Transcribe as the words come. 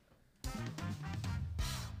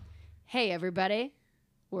Hey, everybody.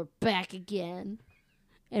 We're back again.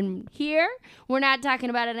 And here, we're not talking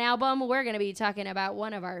about an album. We're going to be talking about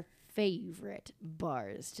one of our favorite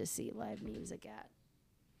bars to see live music at.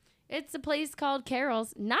 It's a place called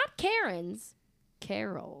Carol's. Not Karen's.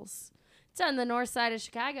 Carol's. It's on the north side of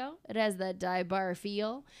Chicago. It has that dive bar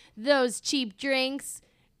feel. Those cheap drinks.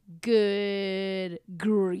 Good,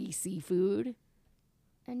 greasy food.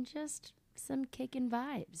 And just some kicking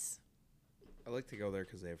vibes. I like to go there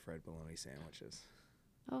because they have fried bologna sandwiches.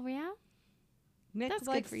 Oh, yeah? Nick That's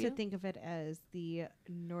likes good for to you. think of it as the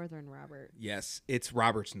Northern Robert. Yes, it's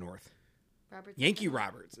Roberts North. Robert's Yankee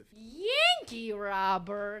Roberts. Yankee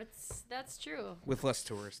Roberts. That's true. With less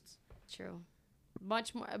tourists. True.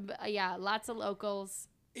 Much more. Yeah, lots of locals.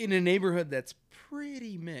 In a neighborhood that's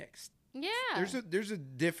pretty mixed. Yeah. There's a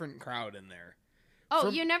different crowd in there.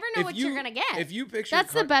 Oh, you never know what you're going to get. If you picture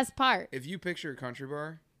That's the best part. If you picture a country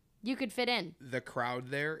bar, you could fit in. the crowd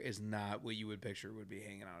there is not what you would picture would be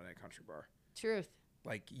hanging out at a country bar. Truth.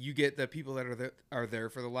 Like, you get the people that are there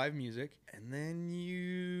for the live music, and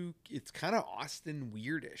then it's kind of Austin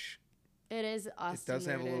weirdish. It is Austin It does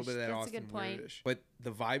have a little bit of that That's Austin a good point. weirdish. But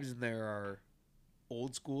the vibes in there are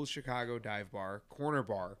old school Chicago dive bar, corner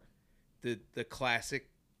bar, the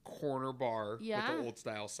classic corner bar with the old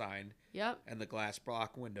style sign. Yep. And the glass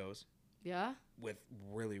block windows. Yeah. With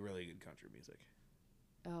really, really good country music.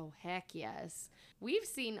 Oh, heck yes. We've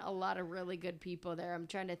seen a lot of really good people there. I'm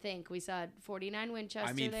trying to think. We saw 49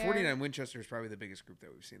 Winchester there. 49 Winchester is probably the biggest group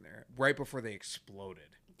that we've seen there. Right before they exploded.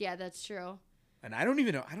 Yeah, that's true. And I don't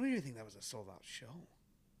even think that was a sold out show.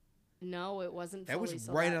 No, it wasn't That fully was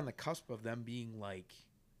sold right out. on the cusp of them being like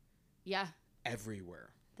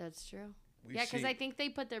everywhere. That's true. We've Yeah, because seen- I think they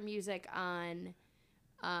put their music on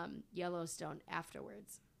Yellowstone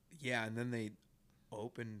afterwards. Yeah, and then they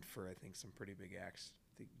opened for, I think, some pretty big acts.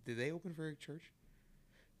 Did they open for Eric Church?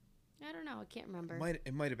 I don't know. I can't remember.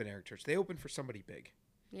 It might have been Eric Church. They opened for somebody big.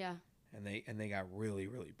 Yeah. And they got really,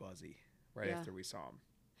 really buzzy right after we saw them.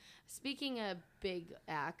 Speaking of big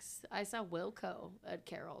acts, I saw Wilco at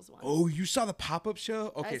Carol's once. Oh, you saw the pop-up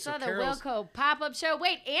show? Okay, I saw the Carol's, Wilco pop-up show.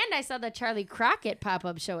 Wait, and I saw the Charlie Crockett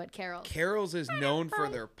pop-up show at Carol's. Carol's is known for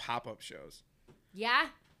their pop-up shows. Yeah.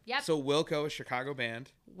 Yep. So Wilco, a Chicago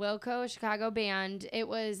band. Wilco, a Chicago band. It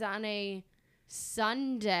was on a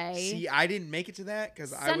Sunday. See, I didn't make it to that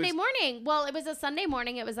because I was... Sunday morning. Well, it was a Sunday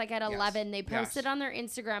morning. It was like at 11. Yes. They posted on their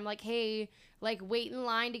Instagram like, hey, like wait in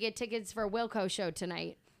line to get tickets for Wilco show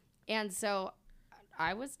tonight. And so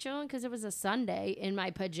I was chilling because it was a Sunday in my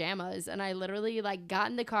pajamas. And I literally like got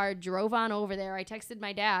in the car, drove on over there. I texted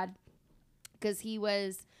my dad because he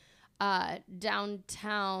was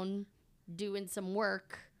downtown doing some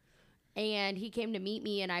work. And he came to meet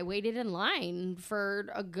me, and I waited in line for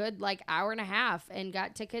a good, like, hour and a half and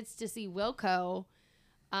got tickets to see Wilco.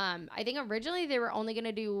 I think originally they were only going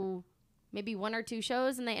to do maybe 1 or 2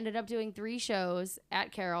 shows, and they ended up doing 3 shows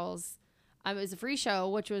at Carol's. It was a free show,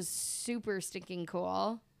 which was super stinking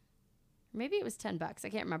cool. Maybe it was $10. I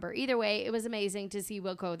can't remember. Either way, it was amazing to see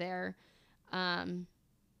Wilco there.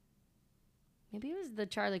 Maybe it was the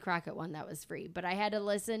Charlie Crockett one that was free, but I had to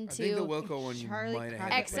listen to I think the Wilco one Charlie you might have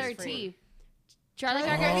Crockett had. XRT. Charlie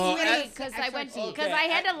Crockett was free because I went because I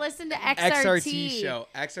had to listen to XRT. XRT show.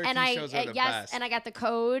 XRT and I, shows are the yes, best. and I got the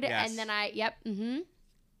code, Yes. and then mm-hmm.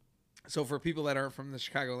 So for people that aren't from the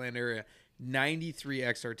Chicagoland area, 93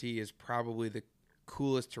 XRT is probably the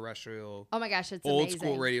coolest terrestrial Oh my gosh, it's old amazing.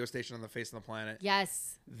 school radio station on the face of the planet.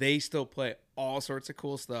 Yes. They still play all sorts of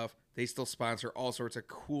cool stuff. They still sponsor all sorts of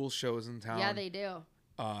cool shows in town. Yeah, they do.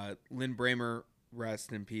 Lynn Bramer,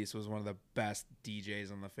 rest in peace, was one of the best DJs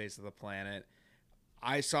on the face of the planet.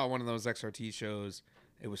 I saw one of those XRT shows.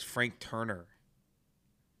 It was Frank Turner,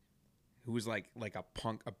 who was like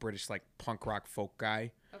a British like punk rock folk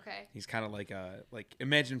guy. Okay. He's kind of like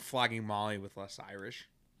imagine Flogging Molly with less Irish.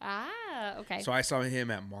 Ah, okay. So I saw him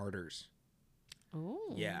at Martyrs.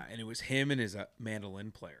 Oh. Yeah, and it was him and his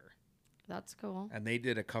mandolin player. That's cool. And they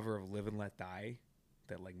did a cover of Live and Let Die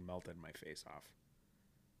that like melted my face off.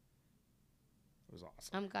 It was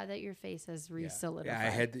awesome. I'm glad that your face has re-solidified. Yeah, I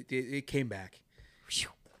had it came back.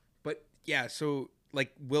 But yeah, so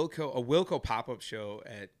like a Wilco pop-up show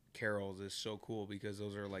at Carol's is so cool because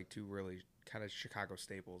those are like 2 really kind of Chicago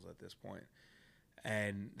staples at this point.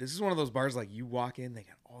 And this is one of those bars like you walk in, they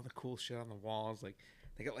got all the cool shit on the walls, like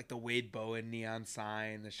they got like the Wade Bowen neon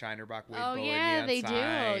sign, the Shinerbach Wade Bowen neon they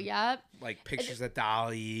sign. do. Yep. Like pictures of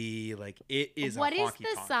Dolly, like it is What a is honky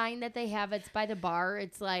the tonk. sign that they have? It's by the bar.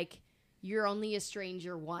 It's like you're only a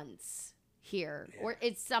stranger once. here, or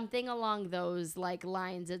it's something along those like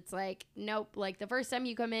lines. It's like, nope, like the first time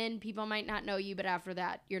you come in, people might not know you, but after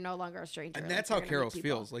that, you're no longer a stranger. And Like, that's you're how gonna meet Carol's people.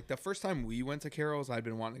 feels. Like the first time we went to Carol's, I'd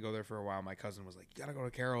been wanting to go there for a while. My cousin was like, "You gotta go to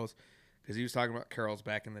Carol's," because he was talking about Carol's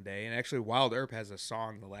back in the day. And actually, Wild Earp has a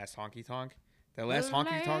song, "The Last Honky Tonk." That last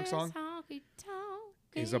honky tonk song Honky tonk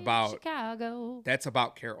is in about Chicago. That's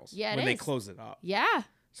about Carol's. Yeah, it when they is. close it up. Yeah.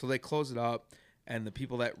 So they close it up, and the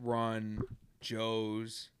people that run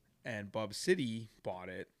Joe's and Bub City bought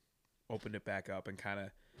it, opened it back up, and kind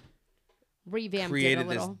of Revamped created it a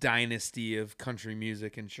this little. dynasty of country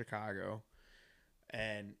music in Chicago.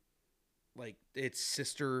 And like its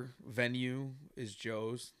sister venue is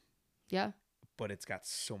Joe's, Yeah. but it's got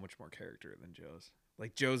so much more character than Joe's.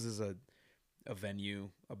 Like Joe's is a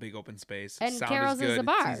venue, a big open space. And Sound Carol's is good. is a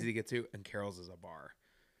bar. It's easy to get to, and Carol's is a bar.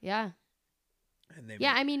 Yeah. And they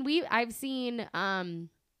Yeah, I mean, I've seen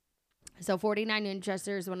so 49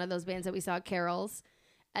 Winchester is one of those bands that we saw at Carol's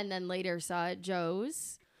and then later saw at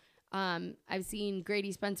Joe's. I've seen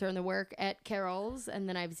Grady Spencer and the Work at Carol's, and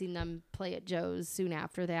then I've seen them play at Joe's soon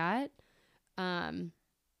after that.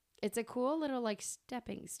 It's a cool little like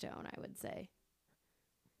stepping stone, I would say.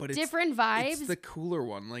 but it's Different vibes. It's the cooler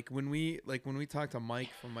one. Like when we talked to Mike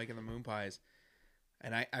from Mike and the Moon Pies,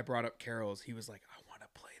 and I brought up Carol's, he was like, "I want to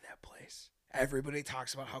play that place. Everybody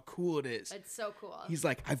talks about how cool it is." It's so cool. He's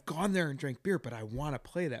like, "I've gone there and drank beer, but I want to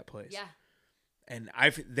play that place." Yeah. And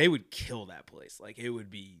they would kill that place. Like it would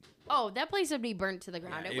be. Oh, that place would be burnt to the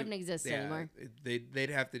ground. Yeah, it wouldn't exist anymore. They'd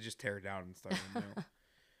have to just tear it down and start anew.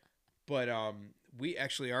 But we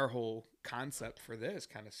actually, our whole concept for this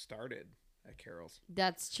kind of started at Carol's.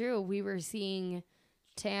 That's true. We were seeing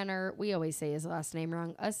Tanner. We always say his last name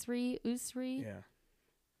wrong. Usri. Yeah.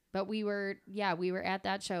 But we were at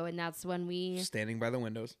that show, and that's when we Standing by the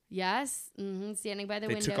windows. standing by the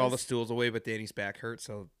They windows. took all the stools away, but Danny's back hurt,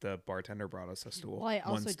 so the bartender brought us a stool. Well, I One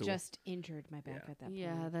also stool. just injured my back Yeah. at that point.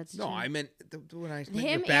 Yeah, that's No, true. I meant when I meant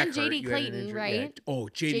Him your back and hurt, JD you had an Clayton, injury. right? Yeah. Oh,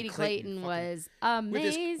 JD Clayton fucking- was with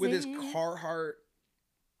amazing. his Carhartt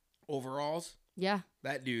overalls. Yeah,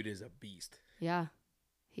 That dude is a beast. yeah,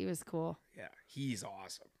 he was cool. Yeah, he's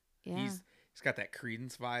awesome. Yeah, He's got that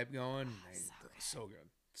Creedence vibe going. so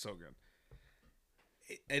So good.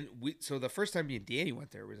 And so the first time me and Danny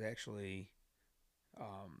went there was actually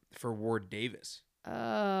for Ward Davis.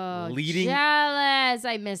 oh, Leading- jealous.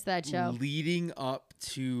 I missed that show. Leading up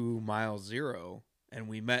to Mile Zero, and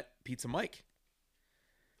we met Pizza Mike.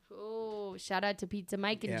 Oh, shout out to Pizza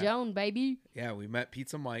Mike and Yeah. Joan, baby. Yeah, we met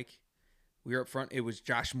Pizza Mike. We were up front. It was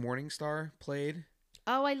Josh Morningstar played.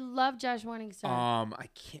 Oh, I love Josh Morningstar. I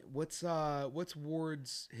can't. What's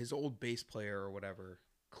Ward's his old bass player or whatever?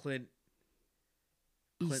 Clint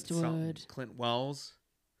something. Eastwood. Clint Wells,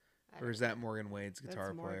 I or don't is that Morgan Wade's That's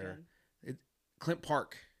guitar player? Morgan. Clint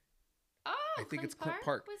Park. Oh, I think it's Clint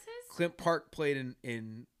Park. Was his? Clint Park played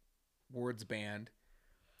in Ward's band.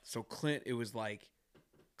 So It was like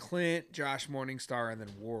Clint, Josh Morningstar, and then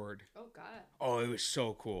Ward. Oh God. Oh, it was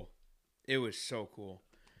so cool. It was so cool.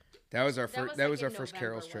 That was our first. That was our first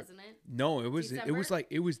Carol's trip. Wasn't it? No, it was December?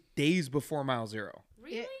 it was days before Mile Zero.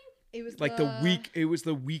 Really? It was Like the week. It was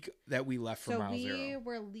the week that we left for So Mile we Zero.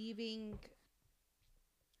 were leaving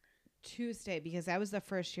Tuesday because that was the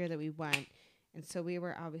first year that we went, and so we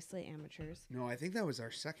were obviously amateurs. No, I think that was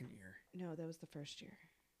our second year. No, that was the first year.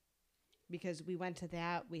 Because we went to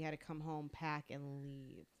that, we had to come home, pack, and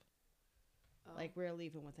leave. Oh. Like we were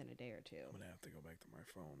leaving within a day or two. I'm gonna have to go back to my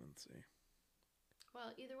phone and see.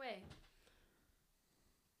 Well, either way,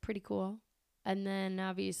 pretty cool. And then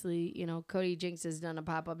obviously, Cody Jinks has done a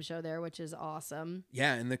pop-up show there, which is awesome.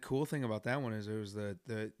 Yeah, and the cool thing about that one is it was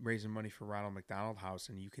the raising money for Ronald McDonald House,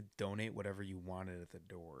 and you could donate whatever you wanted at the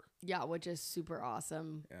door. Yeah, which is super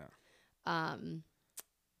awesome. Yeah. Um,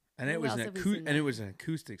 And Who it was else an have we seen there? it was an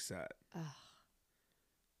acoustic set.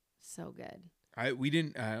 so good. We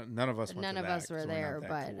didn't. None of us. Went None to of that us were 'cause we're there, not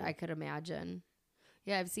but that cool. I could imagine.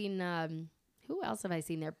 Yeah, I've seen. Who else have I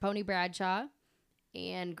seen there? Pony Bradshaw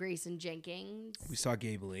and Grayson Jenkins. We saw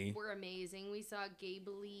Gabe Lee. Were amazing. We saw Gabe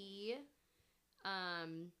Lee. Who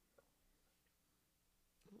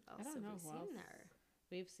else don't have know we who seen else. there?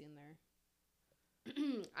 We've seen there.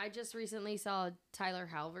 I just recently saw Tyler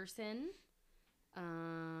Halverson.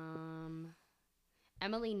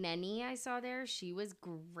 Emily Nenny I saw there. She was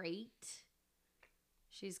great.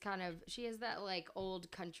 She has that like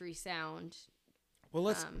old country sound. Well,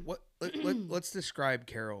 Um, let's describe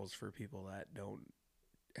Carol's for people that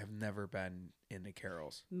have never been into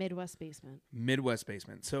Carol's. Midwest basement. Midwest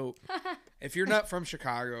basement. So if you're not from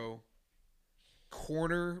Chicago,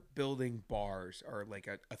 corner building bars are like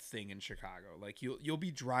a thing in Chicago. Like you'll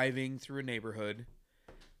be driving through a neighborhood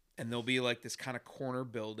and there'll be like this kind of corner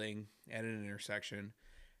building at an intersection,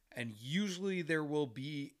 and usually there will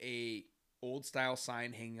be a old style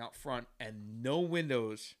sign hanging out front and no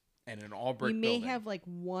windows and an all brick You may building. have like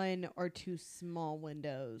 1 or 2 small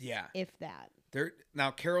windows. Yeah. If that.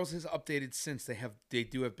 Now Carol's has updated since they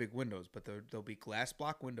do have big windows, but there'll be glass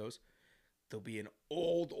block windows. There'll be an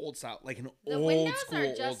old style, like an The old windows school are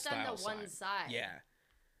old just on style the one sign. side. Yeah,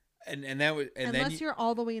 and that would and Unless then you're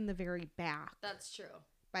all the way in the very back That's true.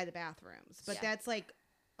 by the bathrooms, but Yeah. that's like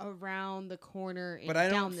around the corner and but I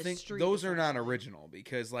down don't the think street. those are not essentially. original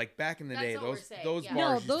because like back in the That's day what we're those saying, those yeah. bars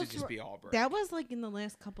No, used those to just were- be all brick. That was like in the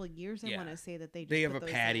last couple of years. I Yeah. want to say that they They have put a those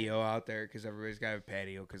in. patio out there because everybody's got a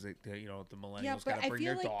patio because the millennials but got to I bring feel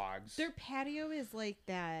their like dogs. Their patio is like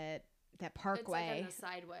that It's like parkway, on the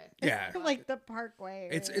sideway. Yeah. like the parkway.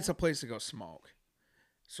 It's a place to go smoke.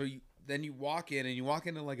 So then you walk in and you walk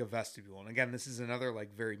into like a vestibule. And again, this is another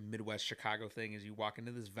like very Midwest Chicago thing is you walk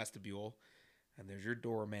into this vestibule and there's your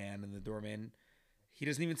doorman, and the doorman, he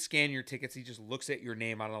doesn't even scan your tickets. He just looks at your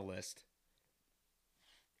name on a list.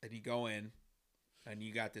 And you go in and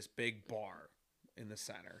you got this big bar in the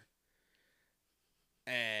center.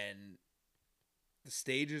 And the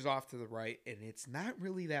stage is off to the right, and it's not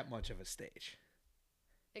really that much of a stage.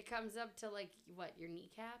 It comes up to like what, your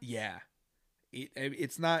kneecap? Yeah.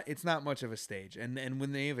 It's not much of a stage. And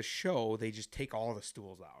when they have a show, they just take all the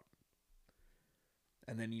stools out.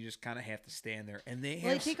 And then you just kind of have to stand there. And they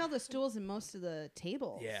Well, have they take all the stools and most of the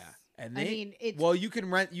tables. yeah. And I they mean, it's you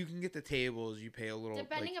can get the tables, you pay a little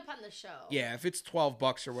Depending like, upon the show. yeah, if it's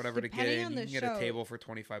 $12 or whatever to get Depending in, on you the can get a show. table for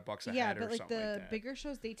 $25 a yeah, head but or like something the like that. bigger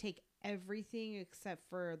shows, they take everything except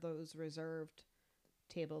for those reserved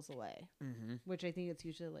tables away, Mm-hmm. which I think it's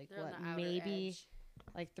usually like They're on what the outer maybe edge.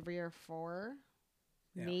 like 3 or 4,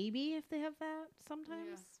 Yeah. maybe if they have that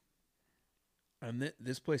sometimes. And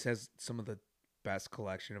this place has some of the best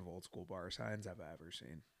collection of old school bar signs I've ever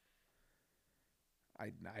seen.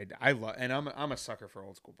 I love, and I'm a sucker for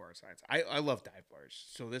old school bar signs. I love dive bars.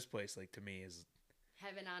 So this place, like, to me is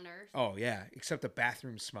Heaven on earth. oh yeah, except the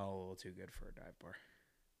bathrooms smell a little too good for a dive bar.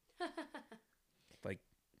 Like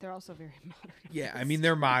They're also very modern. yeah, I mean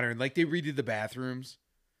they're modern. Like they redid the bathrooms.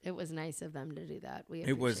 It was nice of them to do that. We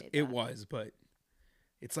It was appreciate that. but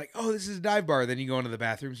it's like oh this is a dive bar. Then you go into the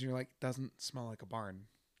bathrooms and you're like doesn't smell like a barn.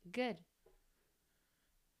 Good.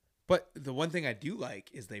 But the one thing I do like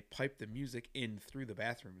is they pipe the music in through the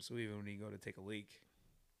bathroom, so even when you go to take a leak,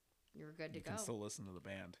 You're good to you go. can still listen to the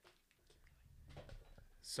band.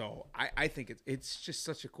 So I think it's just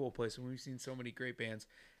such a cool place, and we've seen so many great bands,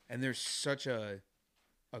 and there's such a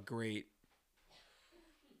great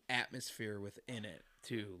atmosphere within it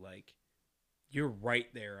too. Like you're right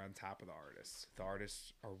there on top of the artists. The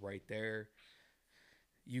artists are right there.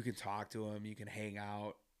 You can talk to them. You can hang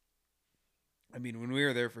out. I mean, when we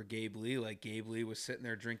were there for Gabe Lee, like Gabe Lee was sitting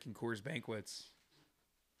there drinking Coors Banquets,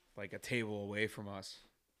 like a table away from us.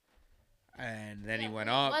 And then he went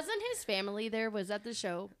up. Wasn't his family there? Was at the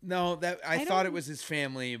show? No, that I I thought it don't- was his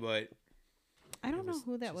family, but I don't It know was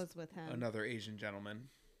who that just was with him. another Asian gentleman.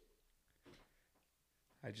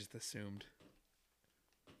 I just assumed.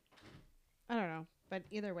 I don't know, but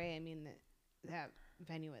either way, I mean that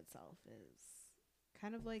venue itself is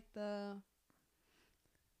kind of like the.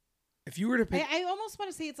 If you were to pick, I almost want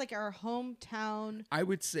to say it's like our hometown, I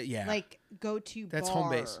would say, yeah. like go-to That's bar.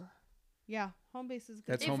 home base. Yeah, home base is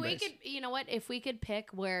good. That's If home we base. could, you know what? If we could pick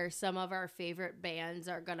where some of our favorite bands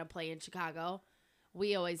are gonna play in Chicago,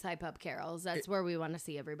 we always hype up Carol's. That's where we want to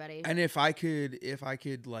see everybody. And if I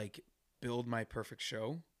could like build my perfect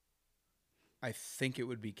show, I think it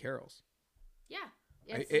would be Carol's. Yeah,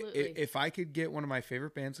 I- absolutely. if I could get one of my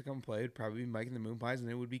favorite bands to come play, it'd probably be Mike and the Moon Pies, and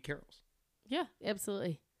it would be Carol's. yeah,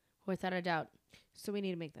 absolutely, without a doubt. So we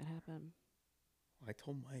need to make that happen. I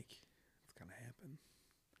told Mike it's gonna happen.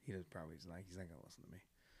 He does probably he's not gonna listen to me.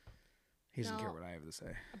 He doesn't care No. what I have to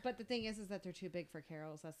say. But the thing is that they're too big for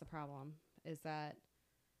Carol's. That's the problem. Is that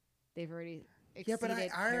they've already Yeah, but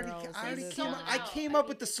exceeded Carol's and moved came on. up- I out. came I up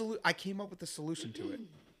with mean- the I came up with the solution to it.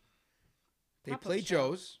 They Pop-up play show.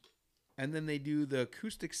 Joe's, and then they do the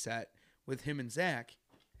acoustic set with him and Zach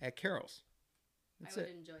at Carol's. That's I would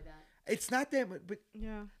it. enjoy that. It's not that much, but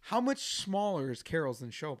Yeah, how much smaller is Carol's than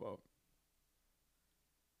Showboat?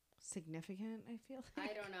 significant. I feel.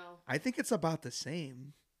 Like. I don't know. I think it's about the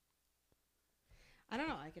same. I don't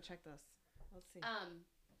know. I could check this. Let's see.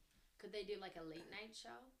 Could they do like a late night show?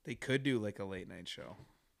 They could do like a late night show.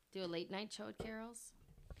 Do a late night show at Carol's?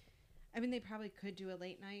 I mean, they probably could do a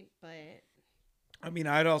late night, but I mean,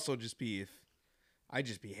 I'd also just be I'd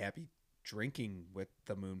just be happy drinking with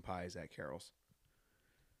the Moon Pies at Carol's.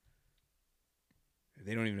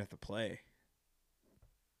 They don't even have to play.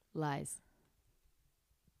 Lies.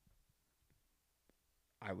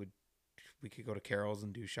 We could go to Carol's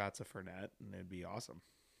and do shots of Fernet, and it'd be awesome.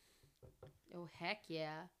 Oh, heck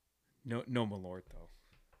yeah. No Malort though.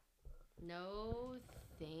 No,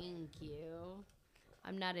 thank you.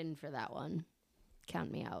 I'm not in for that one.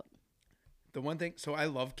 Count me out. The one thing, so I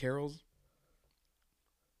love Carol's.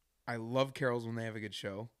 I love Carol's when they have a good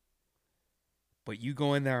show. But you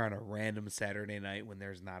go in there on a random Saturday night when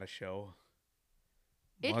there's not a show.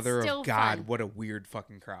 It's Mother still of God, fun. what a weird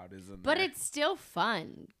fucking crowd is in there. But it's still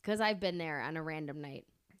fun because I've been there on a random night.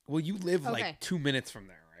 Well, you live Okay. like 2 minutes from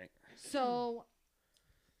there, right? So,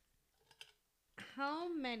 how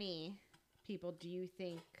many people do you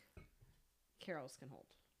think Carol's can hold?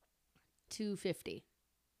 250.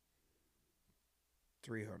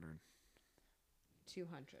 300.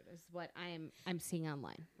 200 is what I'm seeing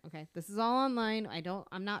online. Okay, this is all online.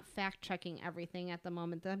 I'm not fact checking everything at the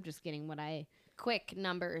moment. I'm just getting what I Quick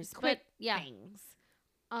numbers. quick but yeah, things.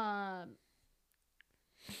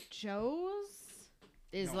 Joe's.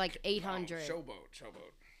 is like 800. Showboat.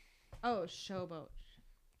 Oh, Showboat.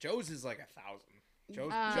 Joe's is like 1,000. Joe's,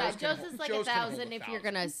 Yeah, can Joe's hold- is like Joe's can hold 1,000 if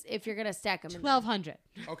 1,000. you're gonna stack them. 1,200.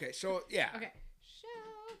 Okay, so yeah. Okay.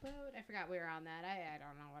 Showboat. I forgot we were on that. I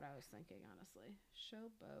don't know what I was thinking, honestly.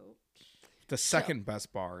 Showboat. The second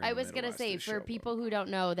best bar. In I the was gonna Midwest say is for Showboat. people who don't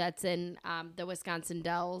know, that's in the Wisconsin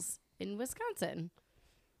Dells in Wisconsin.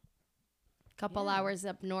 Couple Yeah. hours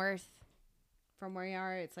up north. From where you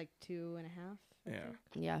are, it's like 2.5. I Yeah,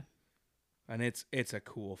 think. Yeah, and it's a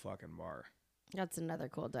cool fucking bar. that's another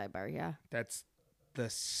cool dive bar. Yeah. That's the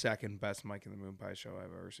second best Mike and the Moon Pie show I've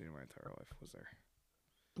ever seen in my entire life. Was there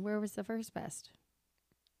Where was the first best?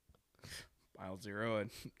 Mile Zero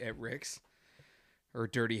at Rick's or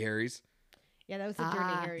Dirty Harry's? Yeah, that was the Ah.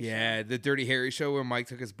 Dirty Harry show. Yeah, the Dirty Harry show where Mike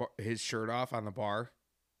took his shirt off on the bar.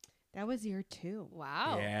 That was year 2.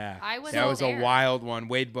 Wow. Yeah, I was that was there. a wild one.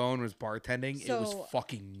 Wade Bone was bartending. It So- was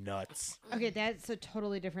fucking nuts. Okay, that's a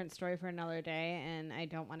totally different story for another day, and I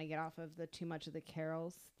don't want to get off of the too much of the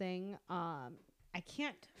Carols thing. I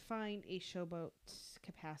can't find a Showboat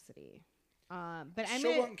capacity. But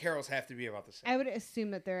Showboat and Carol's have to be about the same. I would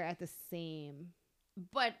assume that they're at the same.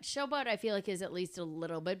 But Showboat, I feel like, is at least a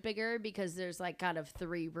little bit bigger because there's like kind of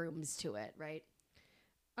 3 rooms to it, right?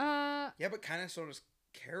 Yeah, but kind of so does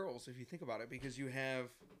Carol's if you think about it, because you have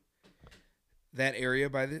that area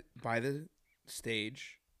by the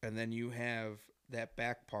stage, and then you have that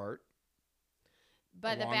back part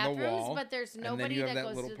By the along the bathrooms, wall, but there's and then nobody you have that that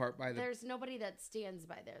goes little to. part by the. There's nobody that stands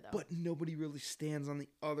by there though. But nobody really stands on the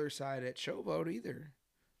other side at Showboat either,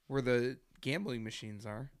 where the gambling machines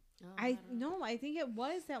are. Oh, I don't know. no, I think it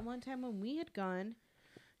was that one time when we had gone.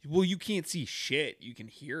 Well, you can't see shit. You can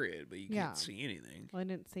hear it, but you Yeah. can't see anything. Well, I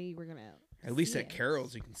didn't say you were gonna. At least see at it.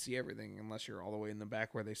 Carol's, you can see everything, unless you're all the way in the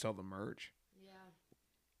back where they sell the merch. Yeah.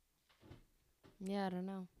 Yeah, I don't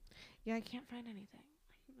know. Yeah, I can't find anything.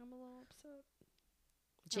 I'm a little upset.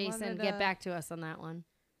 Jason, wanted, get back to us on that one.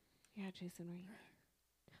 Yeah, Jason, where you?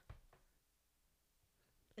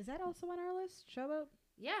 Is that also on our list? Showboat.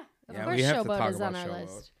 Yeah, of Yeah, course we have to Showboat talk is on about our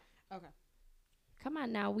Showboat. list. Okay. Come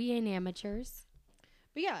on now, we ain't amateurs.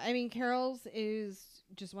 But yeah, I mean, Carol's is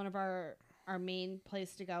just one of our main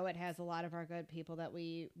place to go. It has a lot of our good people that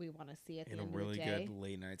we want to see at the In a end really of the day. good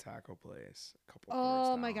late night taco place. A couple Oh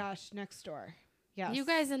doors my down. gosh, next door. Yes. You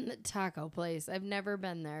guys in the taco place? I've never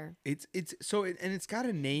been there. It's so and it's got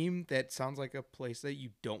a name that sounds like a place that you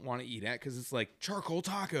don't want to eat at because it's like charcoal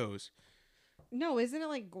tacos. No, isn't it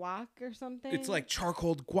like guac or something? It's like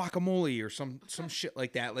charcoal guacamole or some shit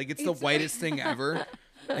like that. Like it's the It's- whitest thing ever.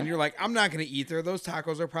 And you're like, I'm not gonna eat there. Those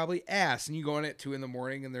tacos are probably ass. And you go in at 2 a.m.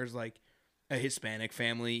 and there's like a Hispanic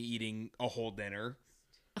family eating a whole dinner.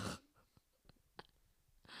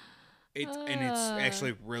 It's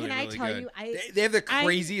actually really Can I really tell good. you, They have the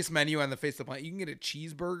craziest menu on the face of the planet. You can get a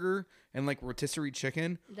cheeseburger and like rotisserie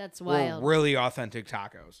chicken. That's Or wild. really authentic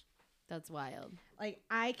tacos. That's wild. Like,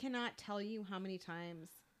 I cannot tell you how many times.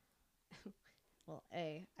 Well,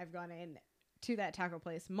 I've gone in to that taco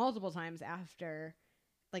place multiple times after,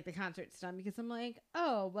 like, the concert's done because I'm like,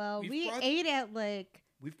 oh well, we ate at like.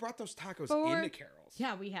 We've brought those tacos 4 into Carol's.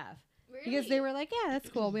 Yeah, we have because they were like, yeah, that's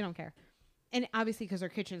cool. We don't care, and obviously because our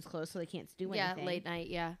kitchen's closed, so they can't do Yeah, anything. late night.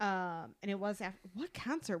 Yeah. And it was after what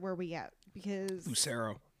concert were we at? Because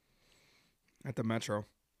Lucero. At the Metro.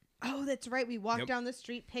 oh, that's right, we walked Yep. down the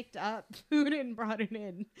street, picked up food, and brought it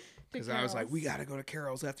in. Because I was like, we got to go to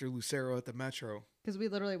Carol's after Lucero at the Metro. because we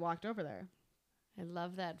literally walked over there. I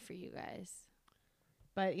love that for you guys.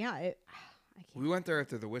 But yeah, I can't. We went there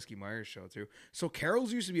after the Whiskey Myers show, too. So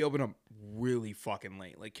Carol's used to be open up really fucking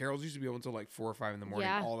late. Like, Carol's used to be open until like 4 or 5 in the morning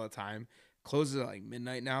Yeah. all the time. Closes at like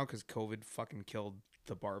midnight now because COVID fucking killed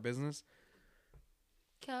the bar business.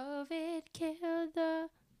 COVID killed the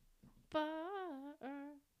bar.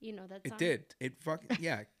 You know that song? It did. It fucking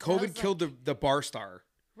yeah. COVID killed the bar star.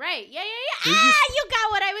 Right. Yeah. There You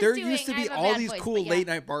got what I was There doing. used to I be have a all bad these voice, cool but yeah. late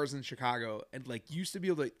night bars in Chicago, and like used to be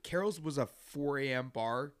able to. Carol's was a 4 a.m.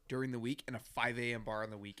 bar during the week and a 5 a.m. bar on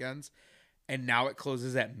the weekends, and now it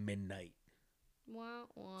closes at midnight. Wah,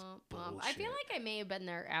 wah, wah. I bullshit. feel like I may have been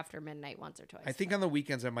there after midnight once or twice. I think on the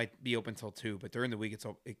weekends it might be open till 2, but during the week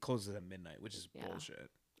it closes at midnight, which is bullshit.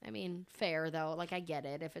 I mean, fair though. Like I get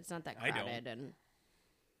it if it's not that I don't. crowded, and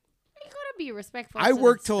you gotta be respectful. I to the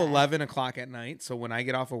work till staff. 11 o'clock at night, so when I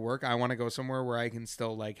get off of work, I want to go somewhere where I can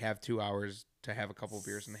still like have 2 hours to have a couple of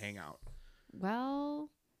beers and hang out. Well,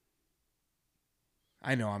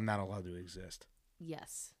 I know I'm not allowed to exist,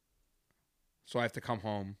 yes. so I have to come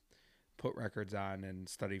home, put records on, and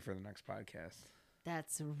study for the next podcast.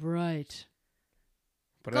 That's right.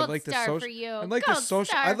 But Gold I'd like star to for you. I'd like Gold to social.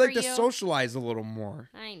 star I'd like for to you. socialize a little more.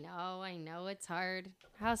 I know. It's hard.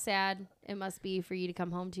 How sad it must be for you to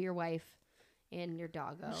come home to your wife and your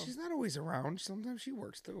doggo. She's not always around. Sometimes she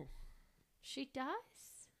works too. She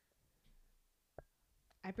does?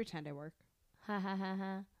 I pretend I work. Ha ha ha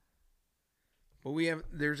ha. But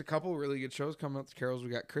there's a couple really good shows coming up to Carol's. We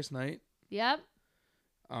got Chris Knight, Yep.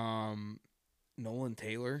 Nolan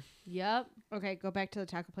Taylor. Yep. Okay, go back to the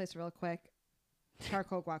taco place real quick.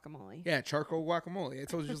 Charcoal guacamole. Yeah, charcoal guacamole. I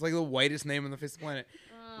told you it's like the whitest name on the face of the planet.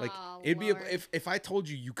 Like Oh, it'd be Lord. if I told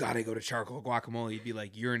you gotta go to charcoal guacamole, you'd be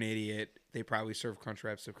like, you're an idiot. They probably serve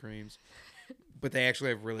Crunchwrap Supremes, but they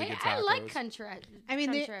actually have really Hey, good tacos. I like country. I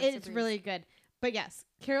mean, Crunchwrap it's Supremes. really good. But yes,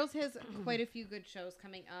 Carol's has quite a few good shows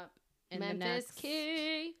coming up in the Memphis next.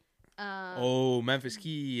 Key. Oh, Memphis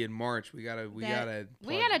Key in March. We gotta We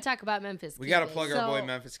gotta talk about Memphis. we Key, gotta baby. plug our boy So-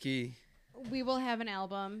 Memphis Key. We will have an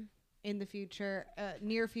album in the future,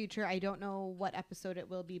 near future. I don't know what episode it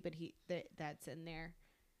will be, but that's in there.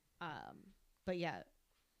 But yeah,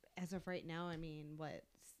 as of right now, I mean,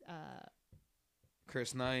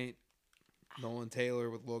 Chris Knight, Nolan Taylor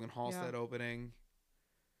with Logan Halstead opening.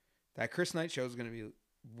 That Chris Knight show is gonna be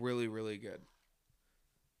really, really good.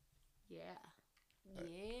 Yeah.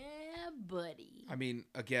 Yeah, buddy. I mean,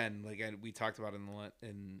 again, like we talked about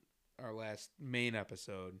in our last main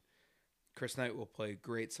episode, Chris Knight will play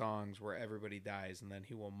great songs where everybody dies, and then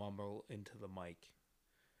he will mumble into the mic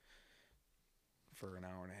for an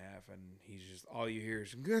hour and a half, and he's just all you hear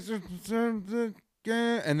is, and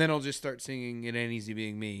then he'll just start singing "It Ain't Easy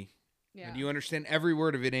Being Me," and you understand every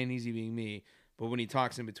word of "It Ain't Easy Being Me," but when he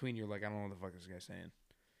talks in between, you're like, I don't know what the fuck this guy's saying.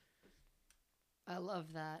 I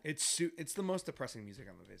love that. It's the most depressing music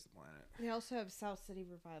on the face of the planet. We also have South City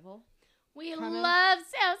Revival. We Coming. love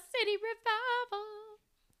South City Revival.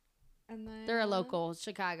 And then They're a local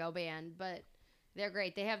Chicago band, but they're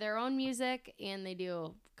great. They have their own music and they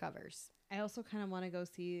do covers. I also kind of want to go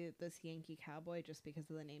see this Yankee Cowboy just because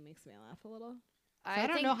of the name makes me laugh a little. I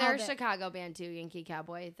don't think know how they're a that- Chicago band too, Yankee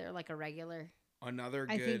Cowboy. They're like a regular. Another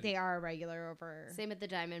I good. think they are a regular over. Same with the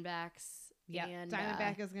Diamondbacks. Yeah, And,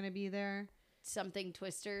 Diamondback is going to be there. something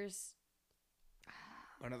Twisters.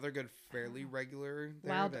 Another good, fairly regular.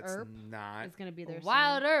 There Wild that's Earp not. It's going to be there.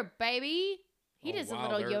 Wild Herb, baby. He Oh, does a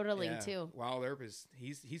Wild little Earp, yodeling yeah. too. Wild Earp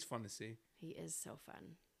he's fun to see. He is so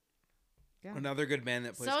fun. Yeah. Another good band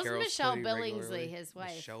that plays So is Carol's Michelle pretty Billingsley, regularly. his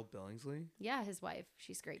wife. Michelle Billingsley. Yeah, his wife.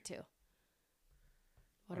 She's great too.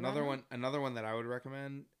 What about Another her? one. Another one that I would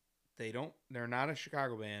recommend. They're not a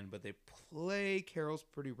Chicago band, but they play Carol's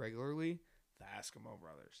pretty regularly. The Eskimo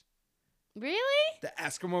Brothers. Really? The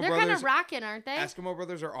Eskimo They're kind Brothers. of rocking, aren't they? Eskimo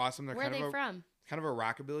Brothers are awesome. They're Where are kind they of from? kind of a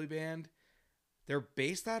rockabilly band. They're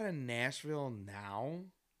based out of Nashville now.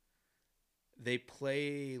 They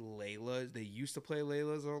play Layla's. They used to play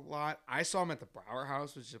Layla's a lot. I saw them at the Brower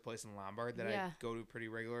House, which is a place in Lombard that Yeah. I go to pretty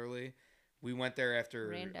regularly. We went there after a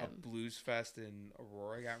Random. blues fest in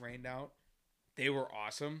Aurora got rained out. They were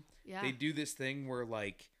awesome. Yeah. They do this thing where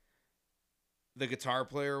like the guitar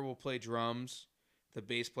player will play drums, the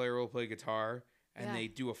bass player will play guitar, and Yeah. they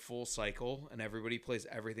do a full cycle, and everybody plays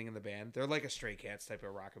everything in the band. They're like a Stray Cats type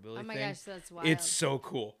of rockabilly Oh my thing. gosh, that's wild. It's so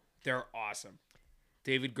cool. They're awesome.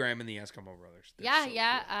 David Graham and the Eskimo Brothers. They're Yeah, so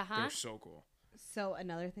yeah, cool. uh-huh. They're so cool. So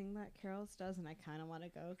another thing that Carol's does, and I kind of want to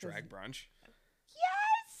go. 'cause- Drag brunch.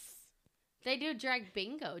 Yes. They do drag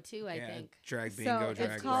bingo too, I yeah, think. drag bingo, So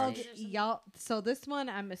drag it's called brunch. y'all. So this one,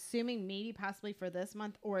 I'm assuming maybe possibly for this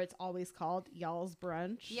month, or it's always called Y'all's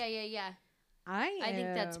Brunch. Yeah. I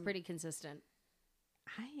think that's am- pretty consistent.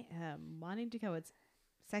 I am wanting to go. It's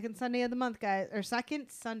second Sunday of the month, guys, or second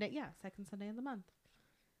Sunday. Yeah, second Sunday of the month.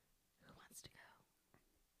 Who wants to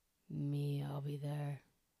go? Me, I'll be there.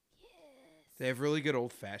 They have really good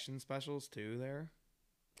old fashioned specials too there.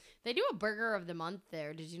 They do a burger of the month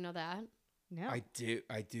there. Did you know that? No. I did.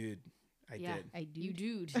 I do. You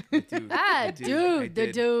dude. I do. Ah, I did. dude, I the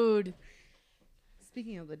did. dude.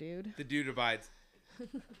 Speaking of the dude. The dude abides.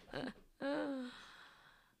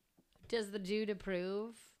 Does the dude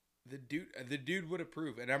approve? The dude would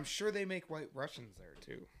approve, and I'm sure they make White Russians there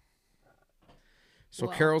too. So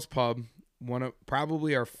Well. Carol's Pub, one of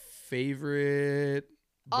probably our favorite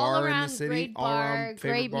All bar around in the city. great All bar, around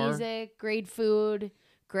favorite great bar. music, great food,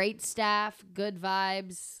 great staff, good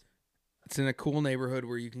vibes. It's in a cool neighborhood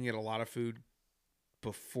where you can get a lot of food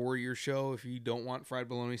before your show if you don't want fried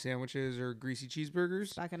bologna sandwiches or greasy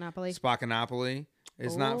cheeseburgers. Spacanopoly. Spacanopoly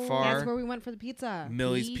is not Oh, far. That's where we went for the pizza.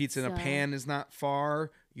 Millie's Pizza in a Pizza. Pan is not far.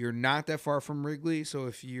 You're not that far from Wrigley, so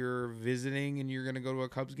if you're visiting and you're going to go to a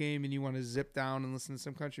Cubs game and you want to zip down and listen to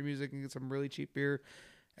some country music and get some really cheap beer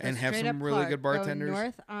and have Straight some up really Clark. good Go bartenders,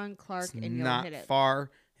 north on Clark it's and you'll not hit it. far.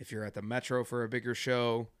 If you're at the Metro for a bigger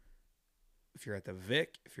show, if you're at the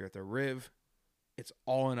Vic, if you're at the Riv, it's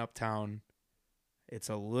all in Uptown. It's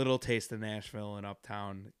a little taste of Nashville in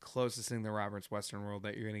Uptown, closest thing to Robert's Western World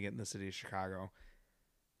that you're going to get in the city of Chicago.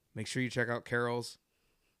 Make sure you check out Carol's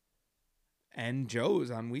and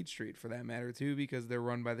Joe's on Weed Street for that matter too, because they're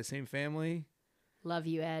run by the same family. Love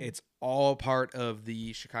you, Ed. It's all part of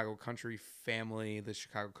the Chicago country family, the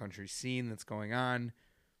Chicago country scene that's going on.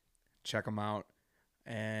 Check them out.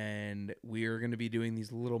 And we are going to be doing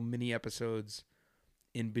these little mini episodes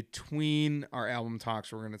in between our album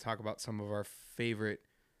talks. We're going to talk about some of our favorite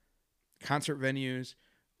concert venues,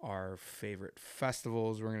 our favorite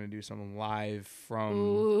festivals. We're going to do some live from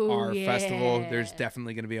Ooh, our festival. yeah. There's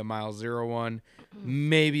definitely going to be a Mile Zero one,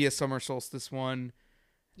 maybe a Summer Solstice one.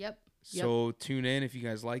 Yep. So tune in. If you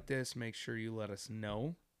guys like this, make sure you let us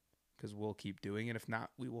know because we'll keep doing it. If not,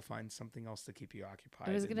 we will find something else to keep you occupied.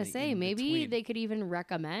 I was in going to the say, maybe in-between. they could even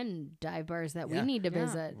recommend dive bars that we Yeah. need to Yeah.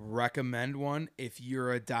 visit. Recommend one. If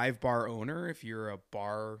you're a dive bar owner, if you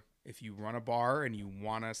run a bar and you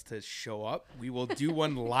want us to show up, we will do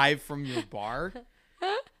one live from your bar.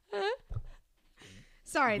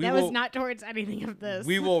 Sorry, We that will- was not towards anything of this.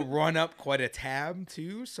 We will run up quite a tab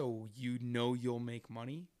too, so you know you'll make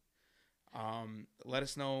money. Let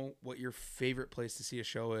us know what your favorite place to see a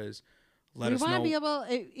show is. Let we us want know. to be able,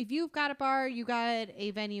 if you've got a bar, you got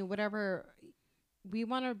a venue, whatever, we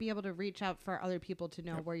want to be able to reach out for other people to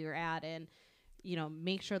know where you're at and, you know,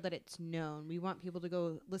 make sure that it's known. We want people to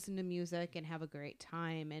go listen to music and have a great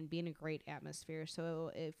time and be in a great atmosphere.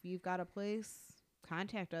 So if you've got a place,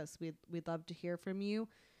 contact us. We'd love to hear from you,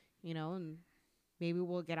 you know, and maybe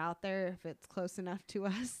we'll get out there if it's close enough to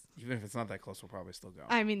us. Even if it's not that close, we'll probably still go.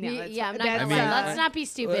 I mean, I'm not gonna that's, lie. Let's not be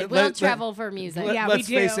stupid. We'll travel for music. Yeah, we let's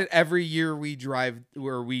face do. it. Every year we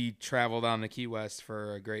travel down to Key West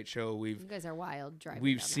for a great show. You guys are wild driving.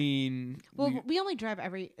 We've down seen. Well, we only drive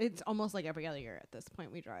it's almost like every other year at this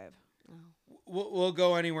point we drive. there. Oh. We'll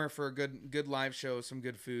go anywhere for a good live show, some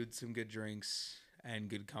good food, some good drinks, and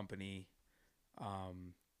good company.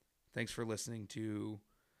 Thanks for listening to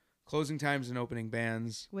Closing Times and Opening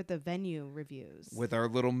Bands With the venue reviews. with our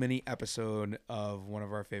little mini episode of one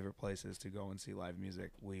of our favorite places to go and see live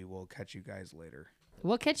music. We will catch you guys later.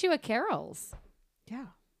 We'll catch you at Carol's. Yeah.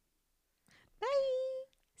 Bye.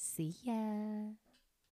 See ya.